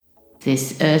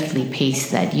This earthly peace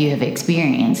that you have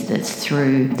experienced that's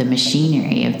through the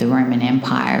machinery of the Roman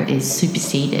Empire is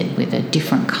superseded with a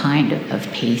different kind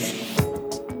of peace.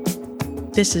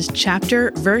 This is Chapter,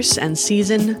 Verse, and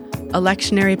Season, a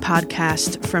lectionary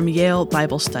podcast from Yale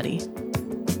Bible Study.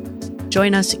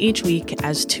 Join us each week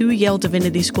as two Yale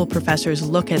Divinity School professors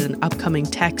look at an upcoming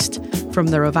text from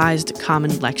the Revised Common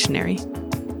Lectionary.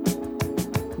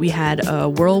 We had a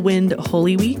whirlwind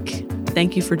Holy Week.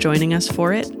 Thank you for joining us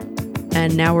for it.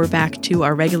 And now we're back to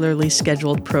our regularly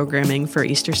scheduled programming for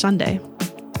Easter Sunday.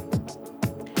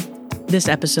 This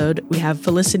episode, we have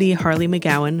Felicity Harley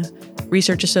McGowan,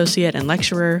 research associate and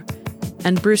lecturer,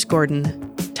 and Bruce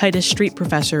Gordon, Titus Street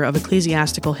professor of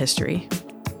ecclesiastical history.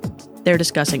 They're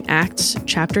discussing Acts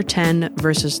chapter 10,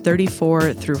 verses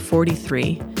 34 through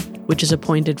 43, which is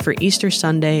appointed for Easter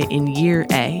Sunday in Year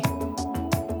A.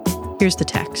 Here's the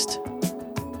text.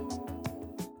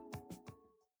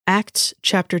 Acts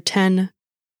chapter 10,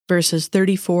 verses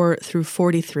 34 through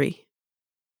 43.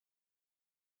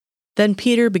 Then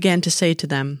Peter began to say to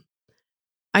them,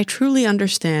 I truly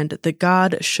understand that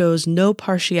God shows no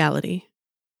partiality,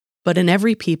 but in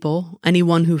every people,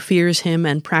 anyone who fears him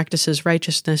and practices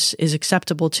righteousness is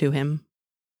acceptable to him.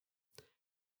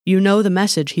 You know the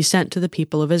message he sent to the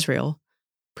people of Israel,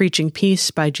 preaching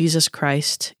peace by Jesus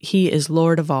Christ. He is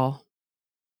Lord of all.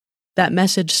 That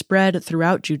message spread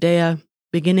throughout Judea,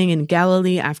 beginning in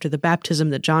Galilee after the baptism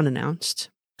that John announced,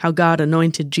 how God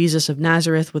anointed Jesus of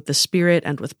Nazareth with the Spirit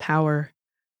and with power,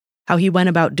 how he went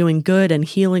about doing good and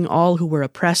healing all who were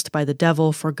oppressed by the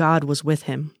devil, for God was with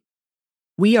him.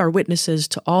 We are witnesses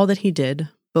to all that he did,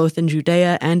 both in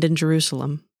Judea and in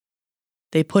Jerusalem.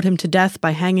 They put him to death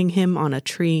by hanging him on a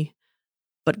tree,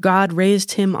 but God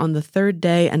raised him on the third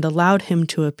day and allowed him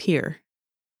to appear,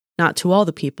 not to all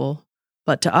the people,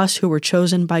 but to us who were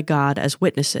chosen by God as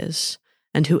witnesses,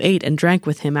 and who ate and drank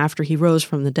with him after he rose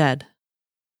from the dead.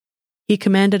 He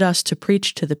commanded us to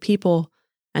preach to the people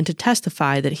and to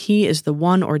testify that he is the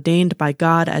one ordained by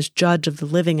God as judge of the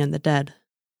living and the dead.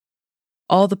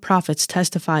 All the prophets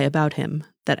testify about him,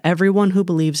 that everyone who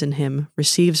believes in him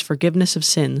receives forgiveness of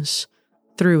sins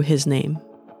through his name.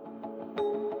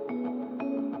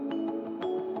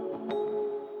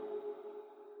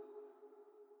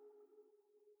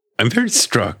 I'm very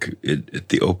struck at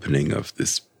the opening of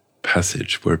this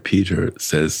passage where Peter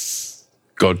says,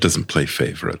 God doesn't play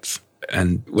favorites.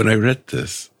 And when I read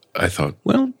this, I thought,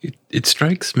 well, it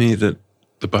strikes me that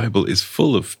the Bible is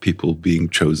full of people being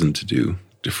chosen to do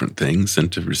different things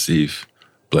and to receive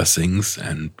blessings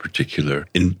and particular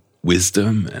in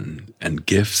wisdom and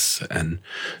gifts and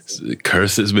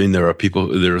curses. I mean, there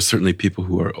are certainly people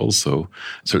who are also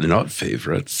certainly not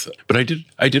favorites. But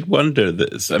I did wonder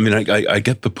this. I mean, I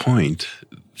get the point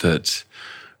that,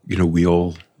 we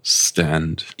all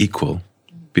stand equal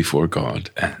before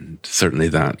God, and certainly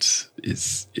that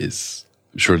is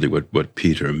surely what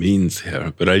Peter means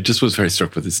here. But I just was very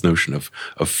struck with this notion of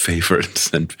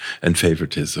favorites and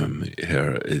favoritism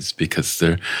here, is because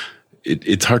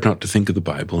it's hard not to think of the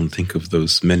Bible and think of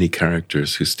those many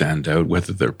characters who stand out,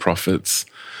 whether they're prophets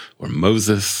or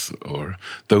Moses or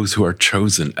those who are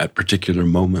chosen at particular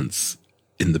moments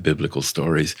in the biblical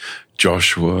stories.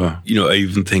 Joshua, I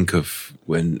even think of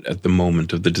when at the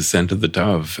moment of the descent of the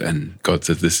dove and God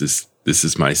says, this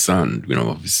is my son.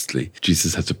 Obviously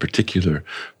Jesus has a particular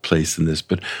place in this,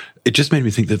 but it just made me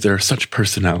think that there are such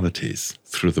personalities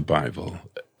through the Bible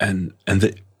and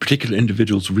that particular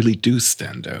individuals really do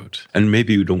stand out. And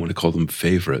maybe you don't want to call them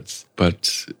favorites,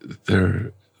 but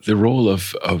the role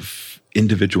of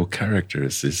individual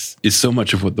characters is so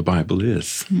much of what the Bible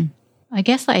is. I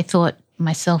guess I thought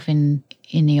myself in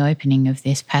the opening of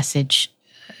this passage,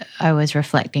 I was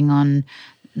reflecting on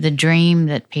the dream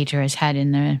that Peter has had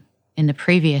in the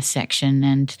previous section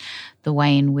and the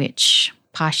way in which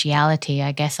partiality,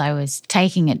 I guess I was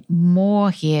taking it more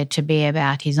here to be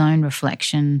about his own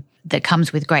reflection that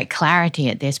comes with great clarity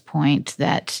at this point,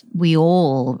 that we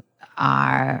all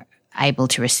are able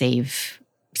to receive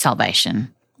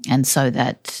salvation. And so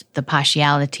that the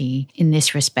partiality in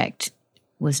this respect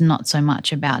was not so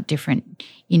much about different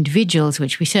individuals,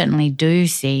 which we certainly do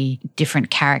see different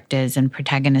characters and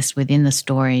protagonists within the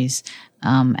stories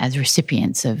as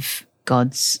recipients of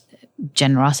God's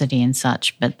generosity and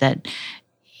such, but that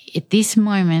at this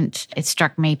moment, it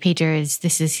struck me,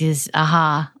 this is his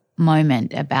aha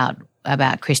moment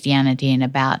about Christianity and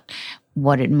about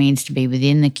what it means to be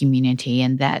within the community,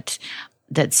 and that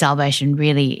salvation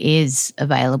really is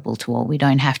available to all. We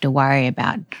don't have to worry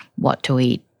about what to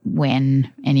eat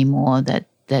when anymore, that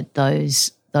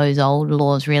those those old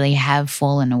laws really have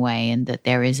fallen away, and that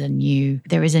there is a new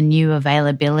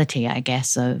availability, I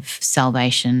guess, of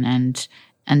salvation.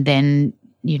 And then,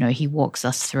 he walks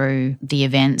us through the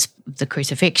events of the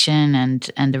crucifixion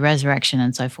and the resurrection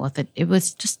and so forth. It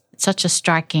was just such a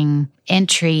striking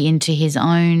entry into his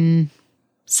own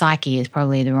psyche is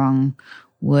probably the wrong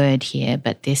word here,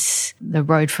 but the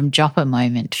road from Joppa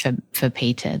moment for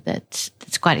Peter, that's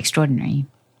quite extraordinary.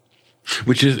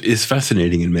 Which is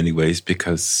fascinating in many ways,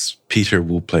 because Peter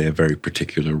will play a very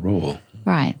particular role.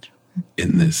 Right.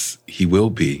 In this. He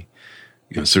will be,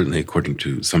 certainly according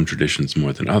to some traditions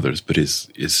more than others, but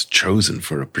is chosen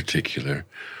for a particular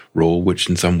role, which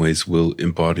in some ways will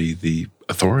embody the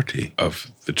authority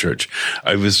of the church.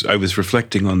 I was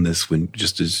reflecting on this when,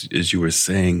 just as you were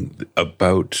saying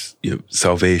about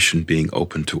salvation being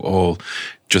open to all.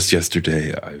 Just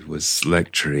yesterday, I was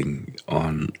lecturing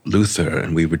on Luther,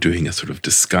 and we were doing a sort of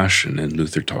discussion, and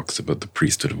Luther talks about the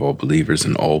priesthood of all believers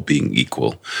and all being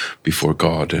equal before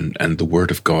God, and the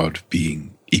word of God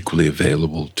being equally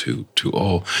available to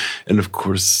all. And of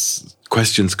course,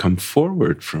 questions come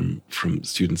forward from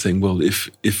students saying, well,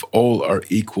 if all are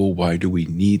equal, why do we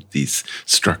need these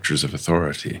structures of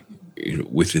authority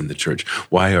within the church?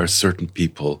 Why are certain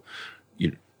people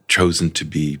chosen to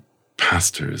be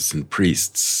pastors and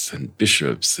priests and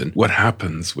bishops? And what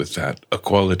happens with that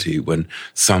equality when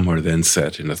some are then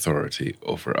set in authority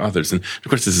over others? And of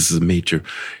course, this is a major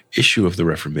issue of the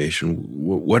Reformation.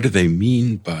 What do they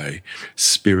mean by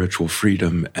spiritual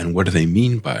freedom, and what do they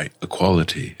mean by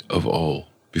equality of all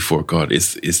before God?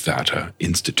 Is that an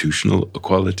institutional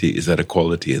equality? Is that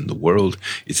equality in the world?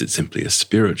 Is it simply a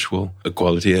spiritual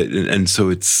equality? And so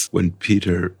it's when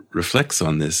Peter reflects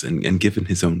on this and given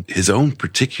his own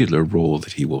particular role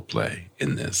that he will play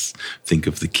in this, think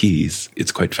of the keys.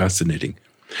 It's quite fascinating.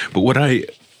 But what I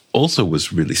also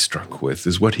was really struck with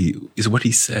is what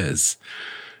he says,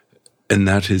 and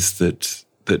that is that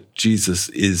Jesus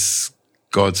is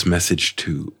God's message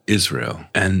to Israel.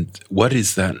 And what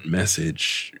is that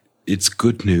message? It's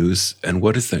good news. And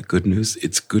what is that good news?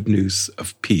 It's good news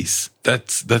of peace. That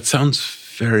sounds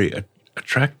very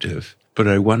attractive, but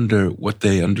I wonder what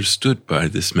they understood by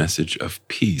this message of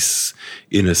peace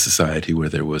in a society where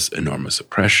there was enormous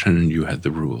oppression. You had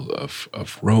the rule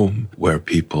of Rome, where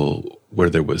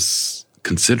there was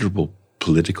considerable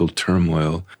political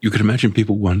turmoil. You could imagine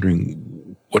people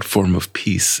wondering, what form of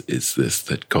peace is this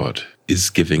that God is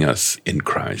giving us in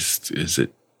Christ? Is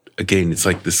it, again, it's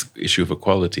like this issue of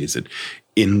equality. Is it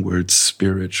inward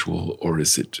spiritual, or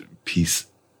is it peace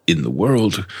in the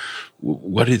world?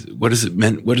 What is it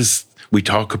meant? We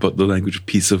talk about the language of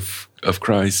peace of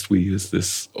Christ. We use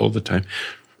this all the time.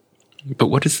 But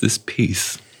what is this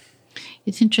peace?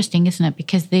 It's interesting, isn't it?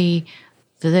 Because the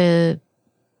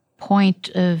point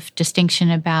of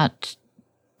distinction about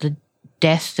the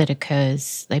death that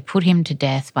occurs, they put him to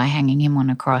death by hanging him on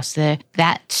a cross.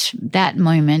 That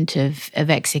moment of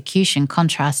execution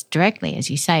contrasts directly,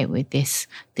 as you say, with this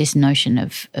notion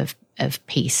of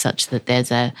peace, such that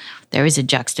there is a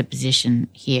juxtaposition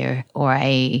here, or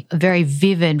a very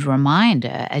vivid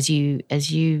reminder, as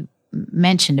you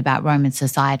mentioned about Roman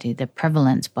society, the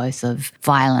prevalence both of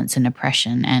violence and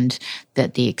oppression, and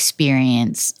that the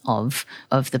experience of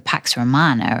the Pax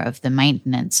Romana, of the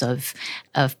maintenance of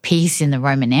peace in the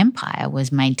Roman Empire,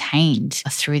 was maintained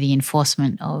through the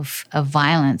enforcement of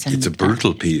violence. And it's a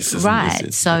brutal peace, isn't right?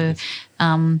 it? So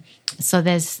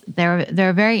there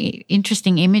are very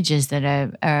interesting images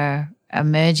that are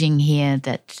emerging here,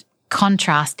 that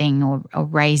contrasting or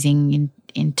raising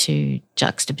into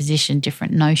juxtaposition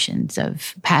different notions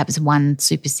of perhaps one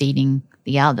superseding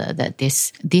the other, that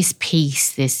this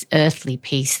peace, this earthly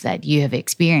peace that you have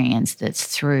experienced, that's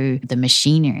through the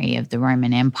machinery of the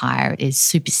Roman Empire, is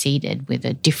superseded with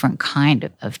a different kind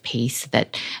of peace.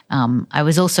 That I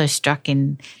was also struck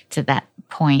to that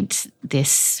point,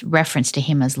 this reference to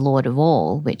him as Lord of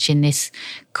all, which in this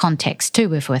context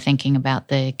too, if we're thinking about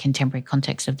the contemporary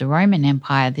context of the Roman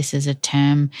Empire, this is a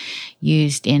term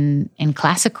used in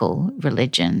classical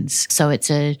religions. So it's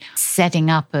a setting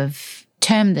up of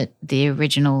term that the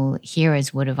original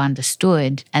hearers would have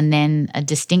understood, and then a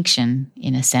distinction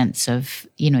in a sense of,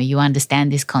 you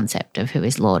understand this concept of who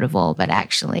is Lord of all, but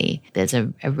actually there's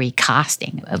a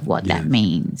recasting of what that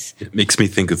means. It makes me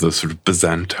think of those sort of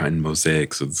Byzantine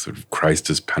mosaics of sort of Christ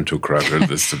as Pantocrator,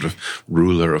 this sort of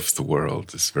ruler of the world,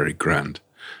 this very grand.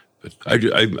 But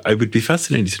I would be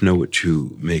fascinated to know what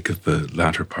you make of the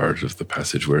latter part of the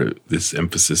passage, where this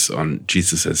emphasis on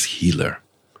Jesus as healer.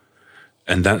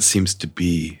 And that seems to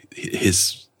be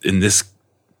in this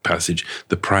passage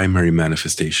the primary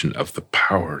manifestation of the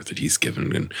power that he's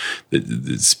given, and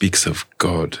it speaks of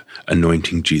God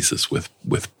anointing Jesus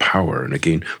with power. And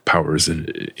again, power is an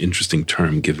interesting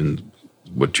term given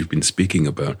what you've been speaking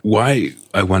about. Why,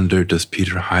 I wonder, does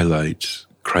Peter highlight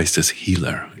Christ as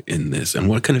healer in this? And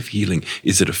what kind of healing?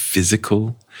 Is it a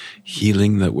physical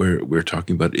healing that we're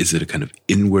talking about? Is it a kind of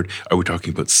inward? Are we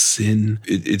talking about sin?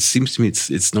 It seems to me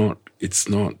it's not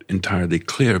entirely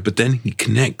clear. But then he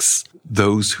connects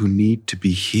those who need to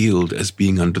be healed as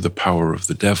being under the power of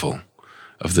the devil,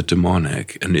 of the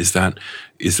demonic. And is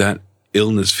that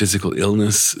illness, physical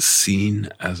illness, seen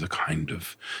as a kind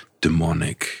of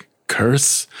demonic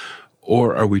curse?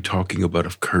 Or are we talking about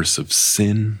a curse of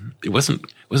sin? It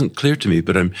wasn't clear to me,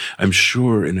 but I'm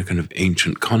sure in a kind of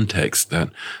ancient context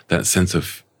that sense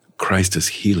of Christ as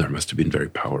healer must have been very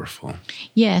powerful.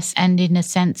 Yes, and in a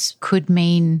sense could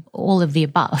mean all of the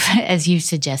above, as you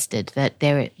suggested, that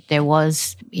there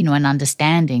was, an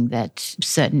understanding that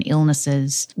certain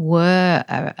illnesses were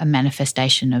a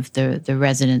manifestation of the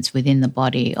residence within the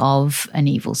body of an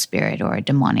evil spirit or a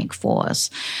demonic force.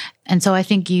 And so I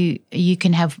think you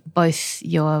can have both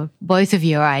of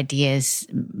your ideas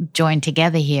joined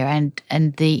together here,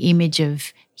 and the image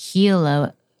of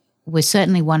healer was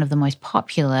certainly one of the most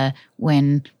popular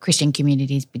when Christian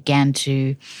communities began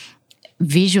to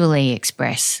visually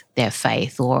express their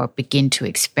faith or begin to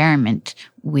experiment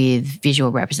with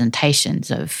visual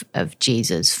representations of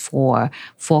Jesus for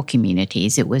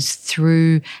communities. It was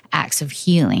through acts of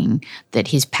healing that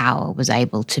his power was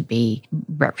able to be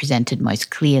represented most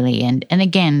clearly. And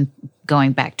again,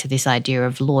 going back to this idea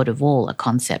of Lord of all, a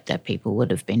concept that people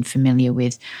would have been familiar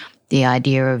with, the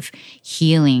idea of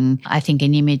healing, I think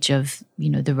an image of,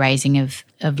 the raising of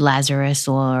Lazarus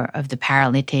or of the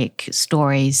paralytic,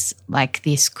 stories like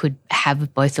this could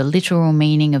have both a literal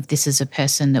meaning of this is a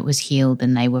person that was healed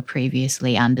and they were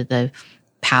previously under the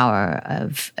power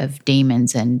of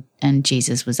demons and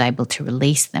Jesus was able to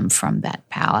release them from that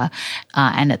power.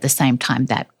 And at the same time,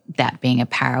 that being a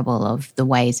parable of the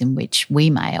ways in which we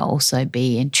may also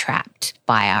be entrapped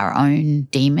by our own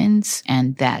demons,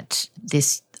 and that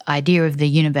this idea of the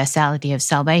universality of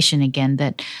salvation again,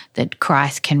 that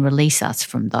Christ can release us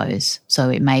from those. So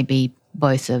it may be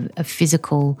both a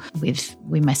physical,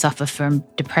 we may suffer from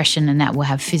depression and that will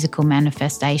have physical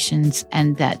manifestations,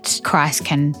 and that Christ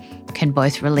can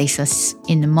both release us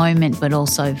in the moment but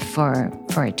also for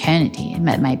eternity. And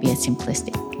that may be a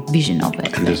simplistic vision of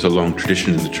it. And there's a long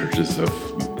tradition in the churches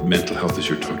of mental health, as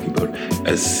you're talking about,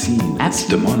 as seen as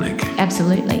demonic.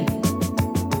 Absolutely.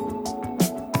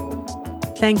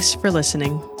 Thanks for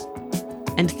listening.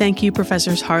 And thank you,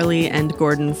 Professors Harley and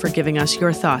Gordon, for giving us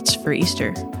your thoughts for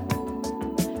Easter.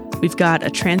 We've got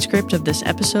a transcript of this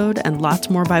episode and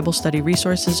lots more Bible study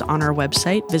resources on our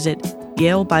website. Visit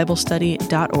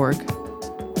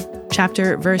yalebiblestudy.org.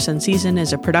 Chapter, Verse, and Season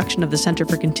is a production of the Center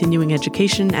for Continuing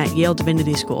Education at Yale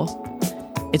Divinity School.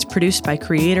 It's produced by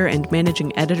creator and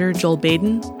managing editor Joel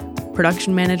Baden,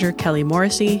 production manager Kelly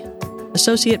Morrissey,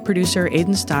 associate producer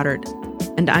Aidan Stoddard,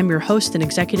 and I'm your host and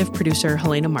executive producer,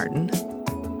 Helena Martin.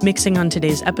 Mixing on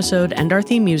today's episode and our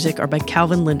theme music are by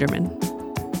Calvin Linderman.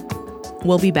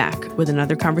 We'll be back with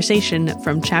another conversation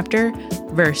from Chapter,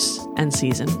 Verse, and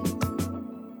Season.